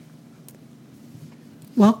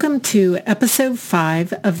Welcome to episode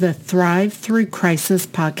 5 of the Thrive Through Crisis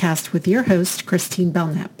podcast with your host, Christine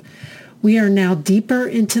Belknap. We are now deeper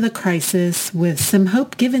into the crisis with some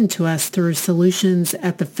hope given to us through solutions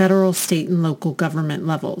at the federal, state, and local government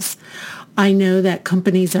levels. I know that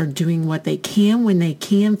companies are doing what they can when they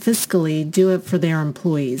can fiscally do it for their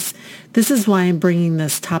employees. This is why I'm bringing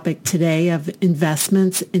this topic today of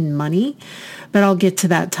investments in money, but I'll get to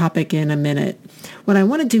that topic in a minute. What I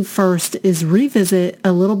want to do first is revisit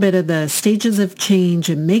a little bit of the stages of change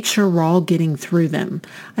and make sure we're all getting through them.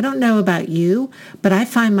 I don't know about you, but I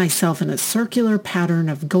find myself in a circular pattern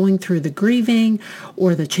of going through the grieving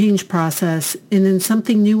or the change process, and then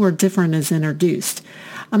something new or different is introduced.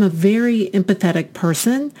 I'm a very empathetic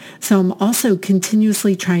person, so I'm also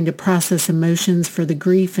continuously trying to process emotions for the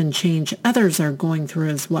grief and change others are going through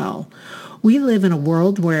as well. We live in a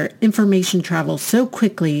world where information travels so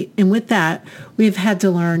quickly, and with that, we have had to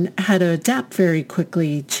learn how to adapt very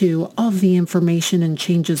quickly to all of the information and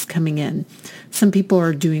changes coming in. Some people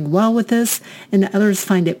are doing well with this, and others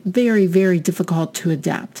find it very, very difficult to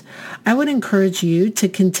adapt. I would encourage you to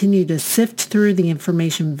continue to sift through the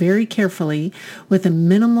information very carefully with a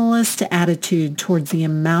minimalist attitude towards the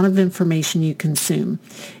amount of information you consume.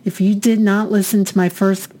 If you did not listen to my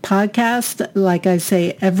first podcast, like I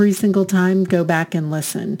say every single time, go back and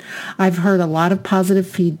listen. I've heard a lot of positive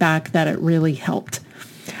feedback that it really helped.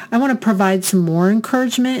 I want to provide some more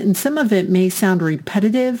encouragement, and some of it may sound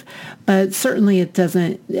repetitive, but certainly it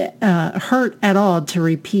doesn't hurt at all to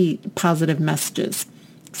repeat positive messages.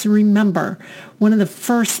 So remember, one of the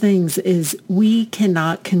first things is we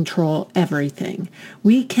cannot control everything.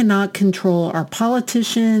 We cannot control our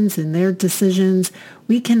politicians and their decisions.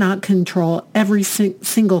 We cannot control every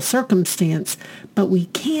single circumstance, but we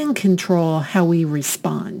can control how we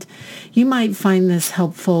respond. You might find this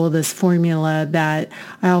helpful, this formula that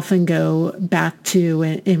I often go back to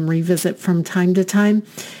and revisit from time to time.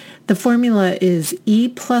 The formula is E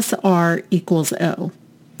plus R equals O.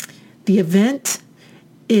 The event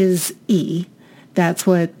is E. That's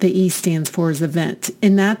what the E stands for, is event.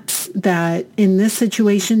 And that's that in this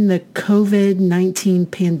situation, the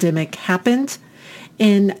COVID-19 pandemic happened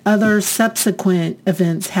and other subsequent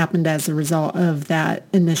events happened as a result of that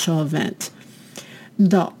initial event.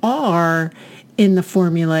 The R in the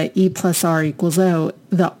formula, E plus R equals O,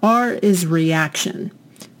 the R is reaction.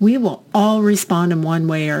 We will all respond in one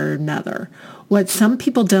way or another. What some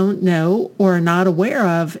people don't know or are not aware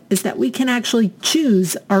of is that we can actually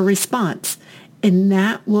choose our response, and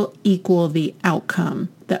that will equal the outcome,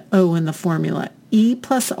 the O in the formula. E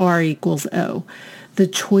plus R equals O. The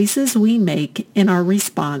choices we make in our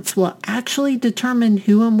response will actually determine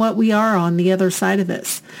who and what we are on the other side of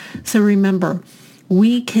this. So remember,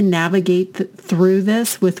 we can navigate through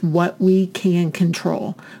this with what we can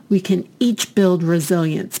control. We can each build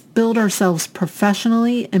resilience, build ourselves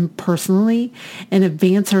professionally and personally, and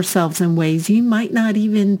advance ourselves in ways you might not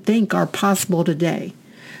even think are possible today.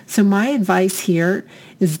 So my advice here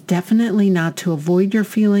is definitely not to avoid your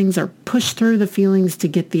feelings or push through the feelings to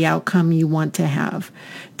get the outcome you want to have.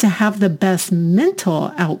 To have the best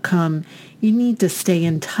mental outcome, you need to stay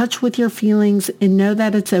in touch with your feelings and know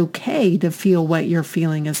that it's okay to feel what you're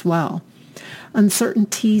feeling as well.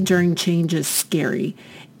 Uncertainty during change is scary.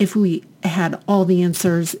 If we had all the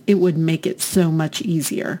answers, it would make it so much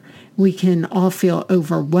easier. We can all feel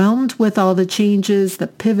overwhelmed with all the changes, the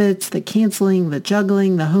pivots, the canceling, the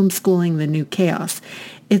juggling, the homeschooling, the new chaos.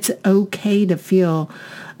 It's okay to feel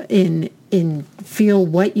feel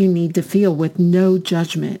what you need to feel with no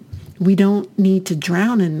judgment. We don't need to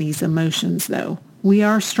drown in these emotions, though. We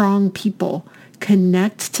are strong people.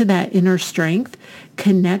 Connect to that inner strength,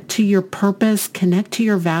 connect to your purpose, connect to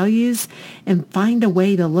your values, and find a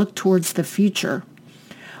way to look towards the future.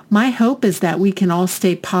 My hope is that we can all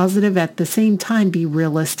stay positive at the same time, be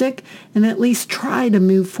realistic, and at least try to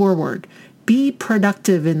move forward. Be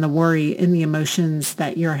productive in the worry and the emotions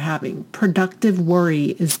that you're having. Productive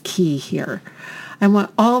worry is key here. I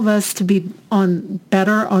want all of us to be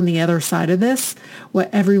better on the other side of this, what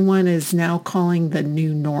everyone is now calling the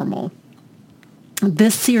new normal.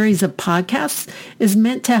 This series of podcasts is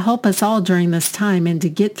meant to help us all during this time and to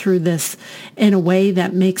get through this in a way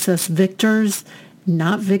that makes us victors,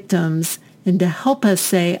 not victims, and to help us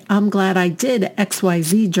say, I'm glad I did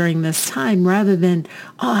XYZ during this time, rather than,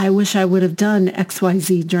 I wish I would have done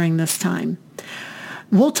XYZ during this time.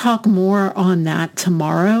 We'll talk more on that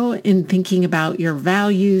tomorrow in thinking about your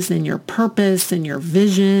values and your purpose and your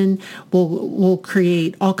vision. We'll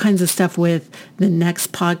create all kinds of stuff with the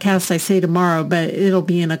next podcast. I say tomorrow, but it'll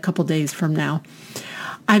be in a couple days from now.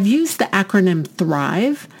 I've used the acronym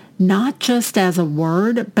THRIVE, not just as a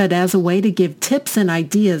word, but as a way to give tips and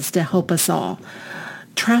ideas to help us all.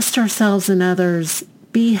 Trust ourselves and others,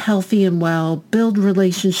 be healthy and well, build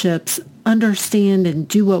relationships, understand and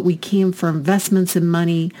do what we can for investments and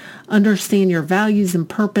money, understand your values and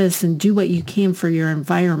purpose, and do what you can for your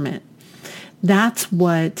environment. That's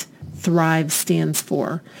what Thrive stands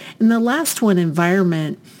for. And the last one,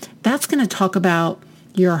 environment, that's going to talk about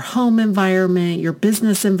your home environment, your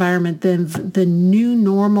business environment, then the new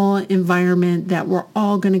normal environment that we're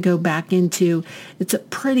all going to go back into. It's a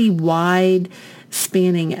pretty wide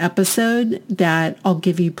spanning episode that I'll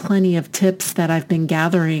give you plenty of tips that I've been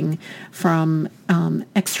gathering from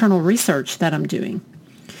external research that I'm doing.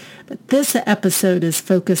 But this episode is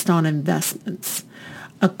focused on investments.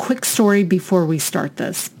 A quick story before we start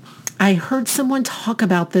this. I heard someone talk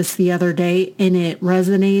about this the other day and it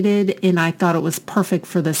resonated, and I thought it was perfect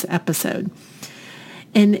for this episode.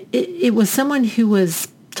 And it was someone who was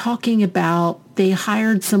talking about they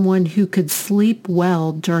hired someone who could sleep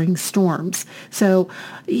well during storms. So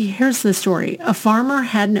here's the story. A farmer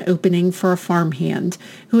had an opening for a farmhand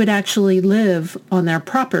who would actually live on their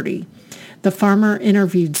property. The farmer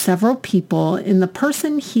interviewed several people, and the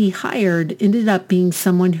person he hired ended up being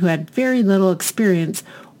someone who had very little experience,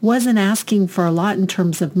 wasn't asking for a lot in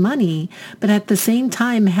terms of money, but at the same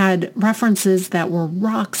time had references that were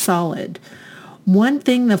rock solid. One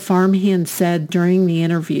thing the farmhand said during the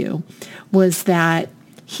interview was that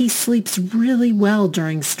he sleeps really well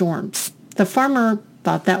during storms. The farmer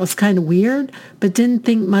thought that was kind of weird, but didn't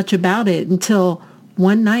think much about it until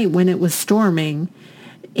one night when it was storming,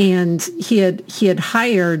 and he had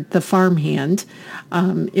hired the farmhand.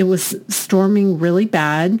 It was storming really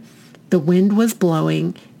bad. The wind was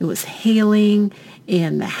blowing, it was hailing,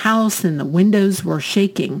 and the house and the windows were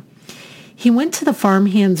shaking. He went to the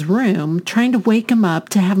farmhand's room, trying to wake him up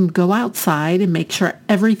to have him go outside and make sure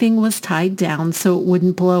everything was tied down so it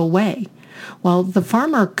wouldn't blow away. Well, the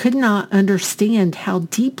farmer could not understand how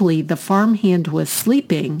deeply the farmhand was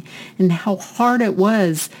sleeping and how hard it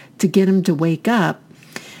was to get him to wake up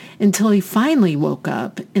until he finally woke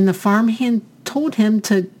up, and the farmhand told him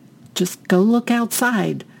to just go look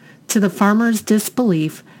outside. To the farmer's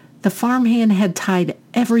disbelief, the farmhand had tied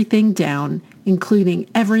everything down, including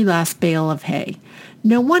every last bale of hay.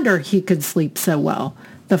 No wonder he could sleep so well.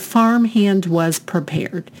 The farmhand was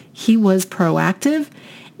prepared. He was proactive,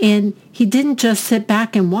 and he didn't just sit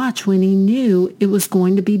back and watch when he knew it was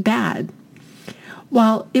going to be bad.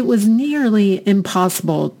 While it was nearly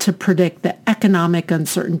impossible to predict the economic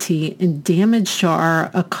uncertainty and damage to our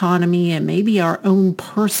economy and maybe our own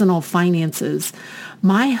personal finances,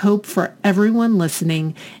 my hope for everyone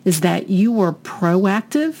listening is that you were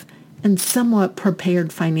proactive and somewhat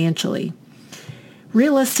prepared financially.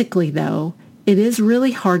 Realistically, though, it is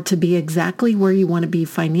really hard to be exactly where you want to be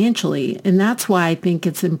financially, and that's why I think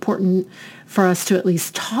it's important for us to at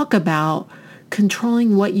least talk about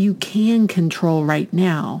controlling what you can control right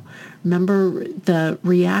now. Remember the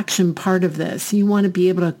reaction part of this. You want to be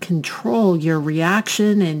able to control your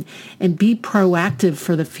reaction and be proactive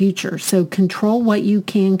for the future. So control what you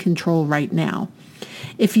can control right now.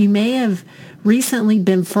 If you may have recently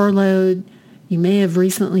been furloughed, you may have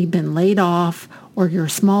recently been laid off, or your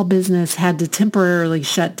small business had to temporarily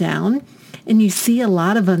shut down, and you see a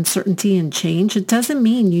lot of uncertainty and change, it doesn't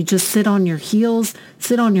mean you just sit on your heels,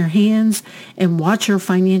 sit on your hands, and watch your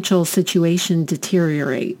financial situation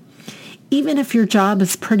deteriorate. Even if your job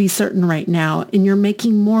is pretty certain right now and you're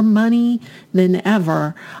making more money than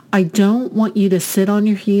ever, I don't want you to sit on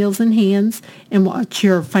your heels and hands and watch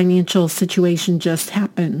your financial situation just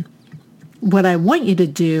happen. What I want you to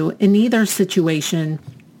do in either situation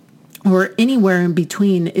or anywhere in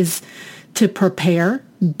between is to prepare,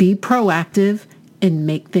 be proactive, and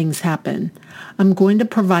make things happen. I'm going to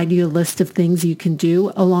provide you a list of things you can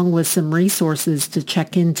do along with some resources to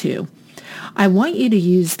check into. I want you to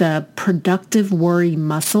use the productive worry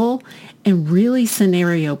muscle and really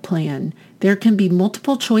scenario plan. There can be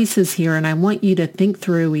multiple choices here, and I want you to think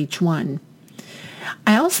through each one.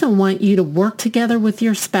 I also want you to work together with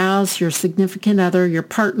your spouse, your significant other, your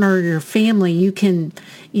partner, your family. You can,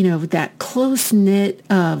 that close knit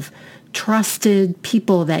of trusted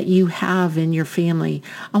people that you have in your family.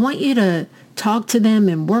 I want you to talk to them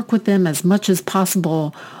and work with them as much as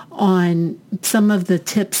possible on some of the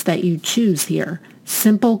tips that you choose here.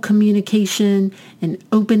 Simple communication and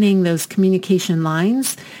opening those communication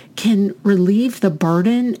lines can relieve the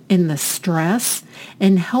burden and the stress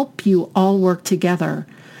and help you all work together.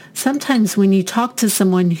 Sometimes when you talk to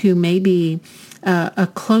someone who may be a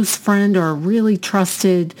close friend or a really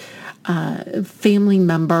trusted family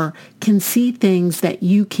member can see things that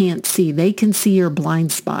you can't see. They can see your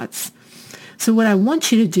blind spots. So what I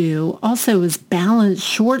want you to do also is balance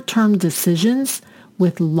short-term decisions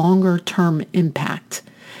with longer-term impact.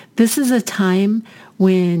 This is a time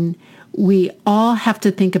when we all have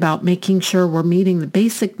to think about making sure we're meeting the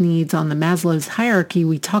basic needs on the Maslow's hierarchy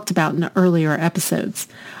we talked about in the earlier episodes.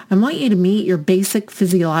 I want you to meet your basic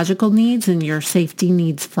physiological needs and your safety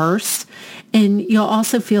needs first, and you'll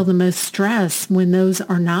also feel the most stress when those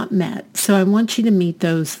are not met. So I want you to meet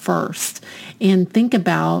those first and think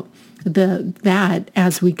about that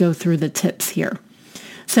as we go through the tips here.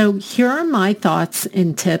 So here are my thoughts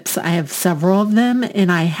and tips. I have several of them, and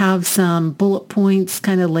I have some bullet points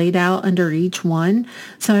kind of laid out under each one.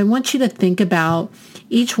 So I want you to think about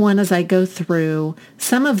each one as I go through.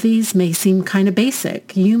 Some of these may seem kind of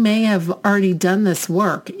basic. You may have already done this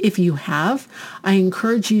work. If you have, I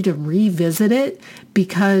encourage you to revisit it,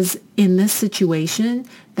 because in this situation,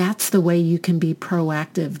 that's the way you can be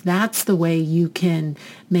proactive. That's the way you can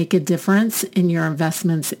make a difference in your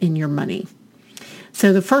investments in your money.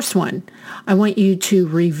 So the first one, I want you to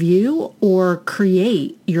review or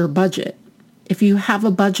create your budget. If you have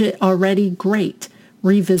a budget already, great.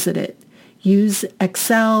 Revisit it. Use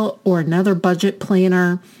Excel or another budget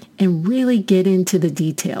planner and really get into the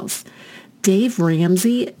details. Dave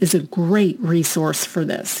Ramsey is a great resource for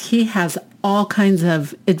this. He has all kinds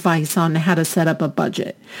of advice on how to set up a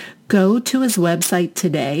budget. Go to his website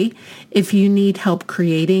today if you need help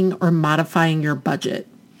creating or modifying your budget.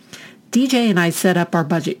 DJ and I set up our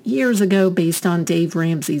budget years ago based on Dave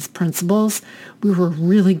Ramsey's principles. We were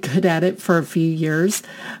really good at it for a few years,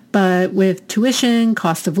 but with tuition,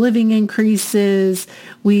 cost of living increases,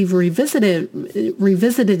 we've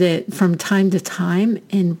revisited it from time to time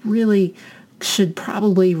and really should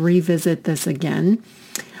probably revisit this again.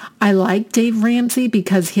 I like Dave Ramsey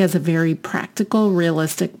because he has a very practical,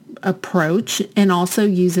 realistic approach and also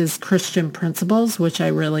uses Christian principles, which I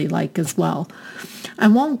really like as well. I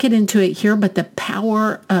won't get into it here, but the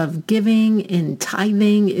power of giving and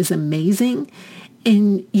tithing is amazing,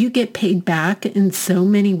 and you get paid back in so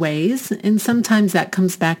many ways, and sometimes that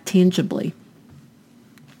comes back tangibly.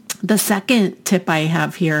 The second tip I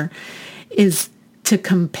have here is to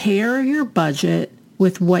compare your budget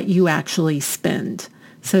with what you actually spend.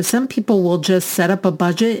 So some people will just set up a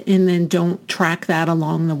budget and then don't track that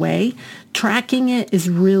along the way. Tracking it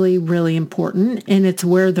is really, really important, and it's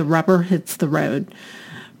where the rubber hits the road.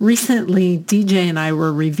 Recently, DJ and I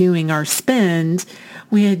were reviewing our spend.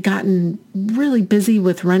 We had gotten really busy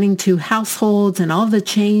with running two households and all the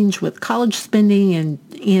change with college spending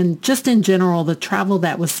and just in general, the travel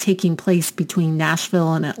that was taking place between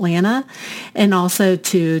Nashville and Atlanta, and also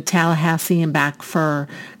to Tallahassee and back for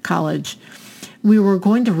college. We were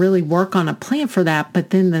going to really work on a plan for that, but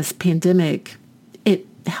then this pandemic, it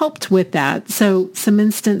helped with that. So some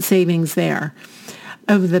instant savings there.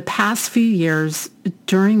 Over the past few years,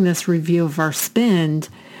 during this review of our spend,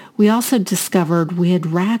 we also discovered we had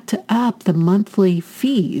racked up the monthly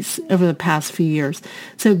fees over the past few years.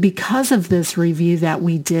 So because of this review that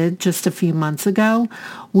we did just a few months ago,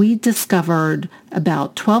 we discovered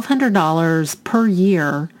about $1,200 per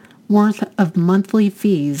year worth of monthly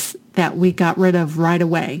fees that we got rid of right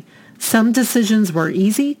away. Some decisions were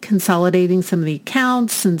easy, consolidating some of the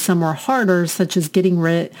accounts, and some were harder, such as getting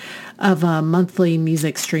rid of a monthly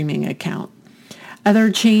music streaming account. Another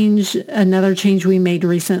change we made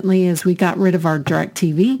recently is we got rid of our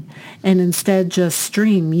DirecTV and instead just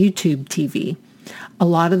stream YouTube TV. A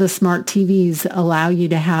lot of the smart TVs allow you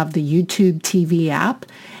to have the YouTube TV app,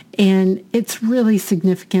 and it's really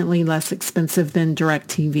significantly less expensive than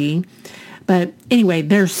DirecTV. But anyway,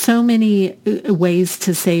 there's so many ways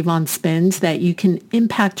to save on spend that you can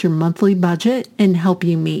impact your monthly budget and help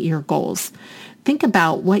you meet your goals. Think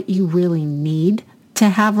about what you really need to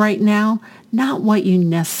have right now, not what you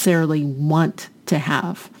necessarily want to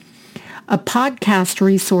have. A podcast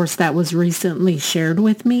resource that was recently shared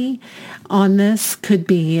with me on this could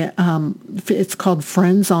be, it's called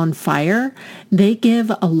Friends on Fire. They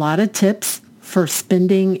give a lot of tips for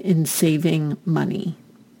spending and saving money.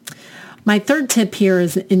 My third tip here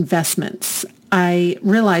is investments. I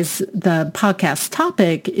realize the podcast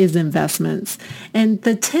topic is investments, and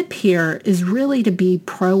the tip here is really to be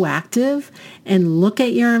proactive and look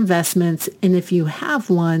at your investments, and if you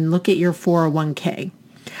have one, look at your 401k.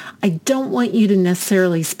 I don't want you to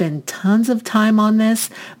necessarily spend tons of time on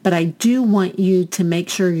this, but I do want you to make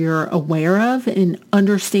sure you're aware of and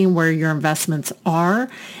understand where your investments are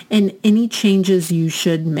and any changes you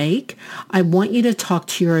should make. I want you to talk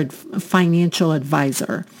to your financial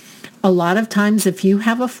advisor. A lot of times, if you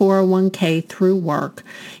have a 401k through work,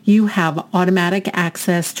 you have automatic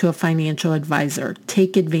access to a financial advisor.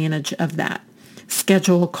 Take advantage of that.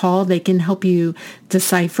 Schedule a call. They can help you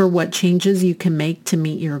decipher what changes you can make to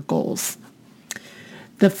meet your goals.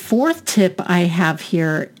 The fourth tip I have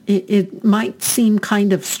here, it might seem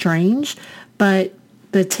kind of strange, but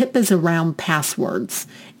the tip is around passwords.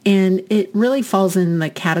 And it really falls in the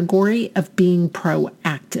category of being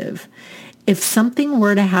proactive. If something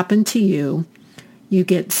were to happen to you, you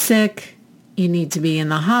get sick, you need to be in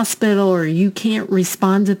the hospital, or you can't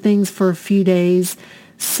respond to things for a few days,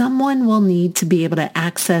 someone will need to be able to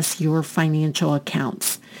access your financial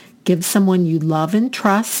accounts. Give someone you love and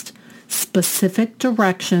trust specific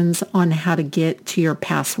directions on how to get to your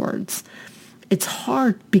passwords. It's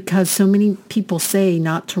hard because so many people say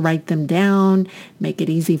not to write them down, make it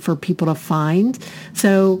easy for people to find.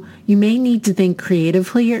 So you may need to think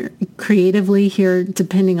creatively here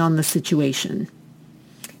depending on the situation.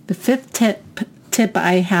 The fifth tip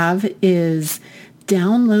I have is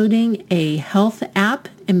downloading a health app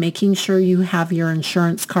and making sure you have your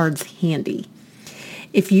insurance cards handy.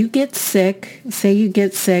 If you get sick, say you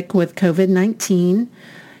get sick with COVID-19,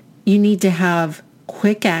 you need to have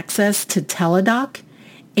quick access to Teladoc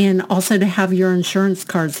and also to have your insurance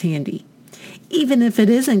cards handy. Even if it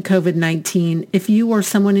isn't COVID-19, if you or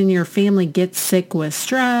someone in your family gets sick with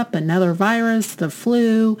strep, another virus, the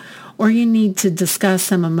flu, or you need to discuss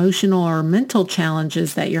some emotional or mental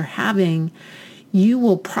challenges that you're having, you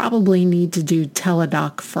will probably need to do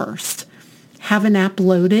Teladoc first. Have an app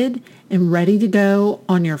loaded and ready to go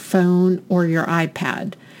on your phone or your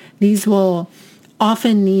iPad. These will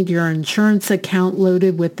often need your insurance account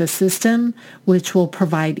loaded with the system, which will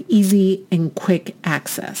provide easy and quick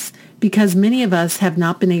access. Because many of us have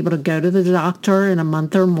not been able to go to the doctor in a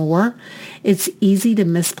month or more, it's easy to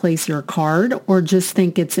misplace your card or just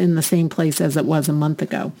think it's in the same place as it was a month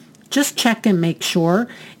ago. Just check and make sure.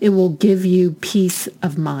 It will give you peace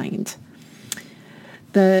of mind.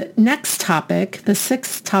 The next topic, the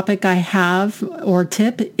sixth topic I have or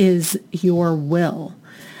tip is your will.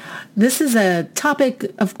 This is a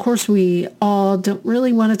topic, of course, we all don't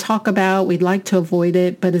really want to talk about. We'd like to avoid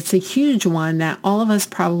it, but it's a huge one that all of us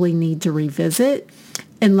probably need to revisit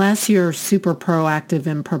unless you're super proactive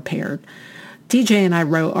and prepared. DJ and I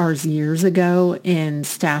wrote ours years ago and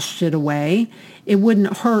stashed it away. It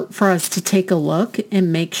wouldn't hurt for us to take a look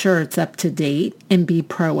and make sure it's up to date and be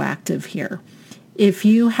proactive here. If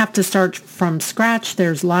you have to start from scratch,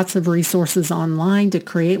 there's lots of resources online to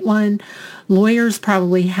create one. Lawyers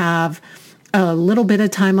probably have a little bit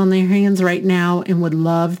of time on their hands right now and would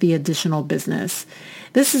love the additional business.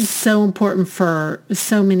 This is so important for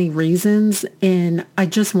so many reasons, and I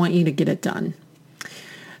just want you to get it done.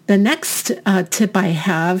 The next tip I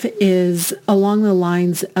have is along the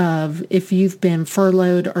lines of if you've been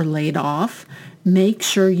furloughed or laid off, make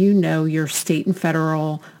sure you know your state and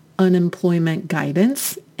federal unemployment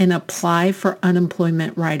guidance and apply for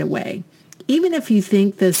unemployment right away. Even if you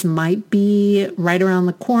think this might be right around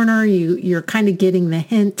the corner, you're kind of getting the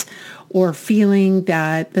hint or feeling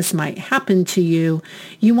that this might happen to you,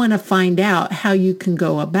 you want to find out how you can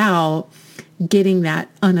go about getting that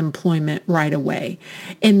unemployment right away.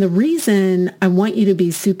 And the reason I want you to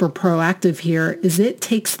be super proactive here is it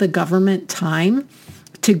takes the government time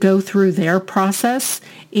to go through their process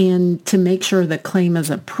and to make sure the claim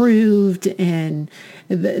is approved, and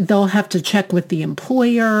they'll have to check with the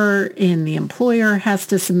employer and the employer has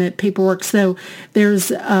to submit paperwork. So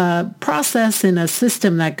there's a process and a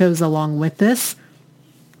system that goes along with this.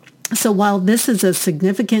 So while this is a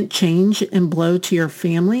significant change and blow to your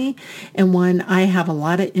family, and one I have a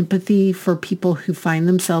lot of empathy for people who find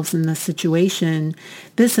themselves in this situation,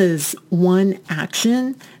 this is one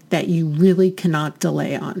action that you really cannot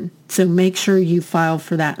delay on. So make sure you file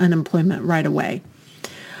for that unemployment right away.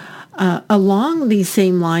 Along these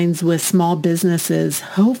same lines with small businesses,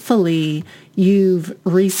 hopefully you've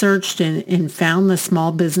researched and found the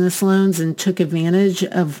small business loans and took advantage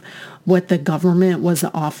of what the government was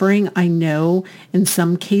offering. I know in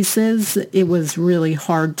some cases it was really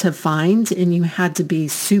hard to find and you had to be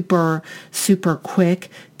super, super quick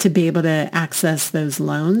to be able to access those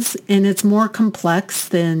loans. And it's more complex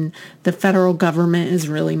than the federal government is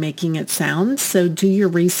really making it sound. So do your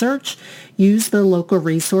research. Use the local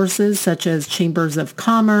resources such as chambers of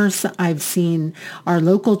commerce. I've seen our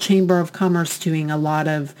local chamber of commerce doing a lot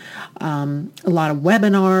of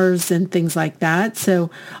webinars and things like that. So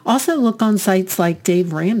also also look on sites like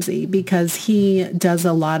Dave Ramsey because he does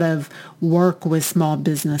a lot of work with small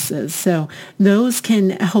businesses. So those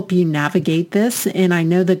can help you navigate this. And I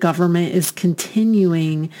know the government is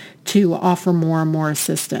continuing to offer more and more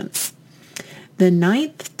assistance. The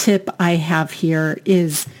ninth tip I have here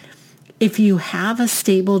is if you have a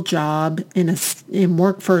stable job and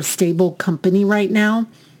work for a stable company right now,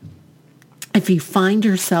 if you find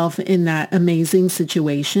yourself in that amazing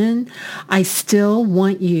situation, I still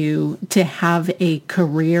want you to have a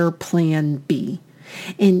career plan B.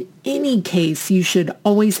 In any case, you should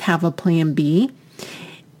always have a plan B.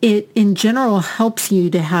 It, in general, helps you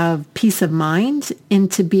to have peace of mind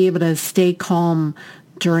and to be able to stay calm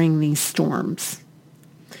during these storms.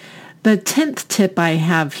 The 10th tip I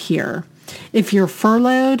have here, if you're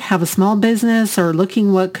furloughed, have a small business, or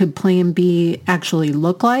looking what could Plan B actually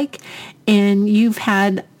look like, and you've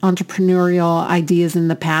had entrepreneurial ideas in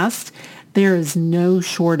the past, there is no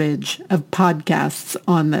shortage of podcasts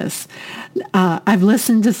on this. I've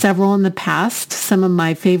listened to several in the past. Some of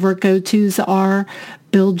my favorite go-tos are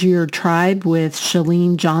Build Your Tribe with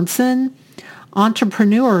Chalene Johnson,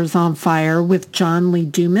 Entrepreneurs on Fire with John Lee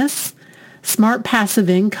Dumas, Smart Passive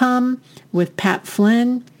Income with Pat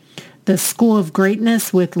Flynn, The School of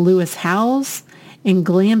Greatness with Lewis Howes, and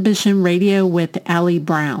Glambition Radio with Allie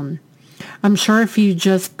Brown. I'm sure if you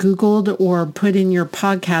just Googled or put in your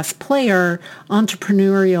podcast player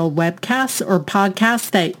entrepreneurial webcasts or podcasts,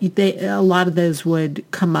 that a lot of those would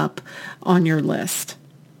come up on your list.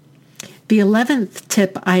 The 11th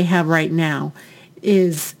tip I have right now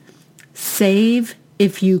is save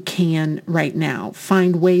if you can right now.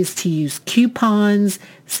 Find ways to use coupons,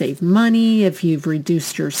 save money if you've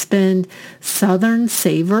reduced your spend. Southern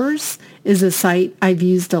Savers is a site I've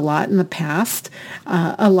used a lot in the past.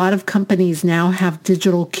 A lot of companies now have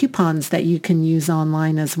digital coupons that you can use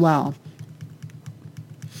online as well.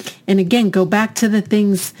 And again, go back to the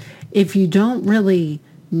things, if you don't really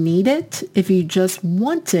need it, if you just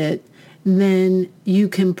want it, then you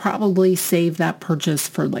can probably save that purchase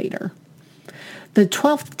for later. The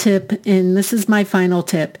 12th tip, and this is my final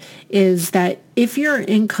tip, is that if your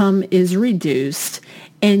income is reduced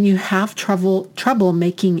and you have trouble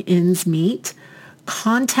making ends meet,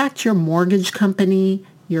 contact your mortgage company,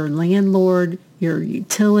 your landlord, your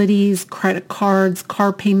utilities, credit cards,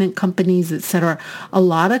 car payment companies, etc. A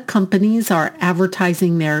lot of companies are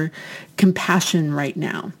advertising their compassion right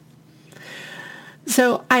now.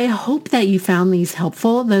 So I hope that you found these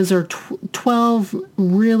helpful. Those are 12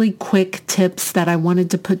 really quick tips that I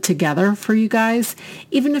wanted to put together for you guys.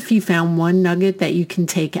 Even if you found one nugget that you can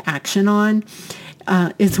take action on,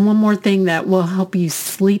 it's one more thing that will help you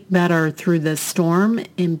sleep better through this storm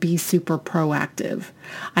and be super proactive.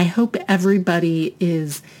 I hope everybody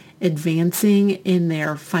is advancing in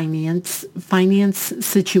their finance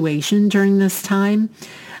situation during this time.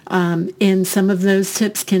 And some of those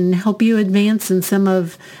tips can help you advance, and some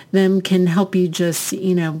of them can help you just,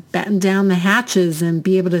 batten down the hatches and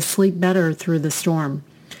be able to sleep better through the storm.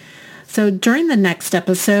 So during the next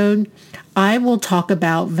episode, I will talk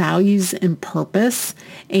about values and purpose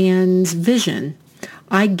and vision.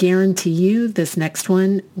 I guarantee you this next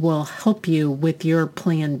one will help you with your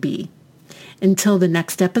plan B. Until the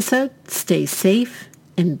next episode, stay safe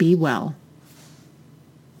and be well.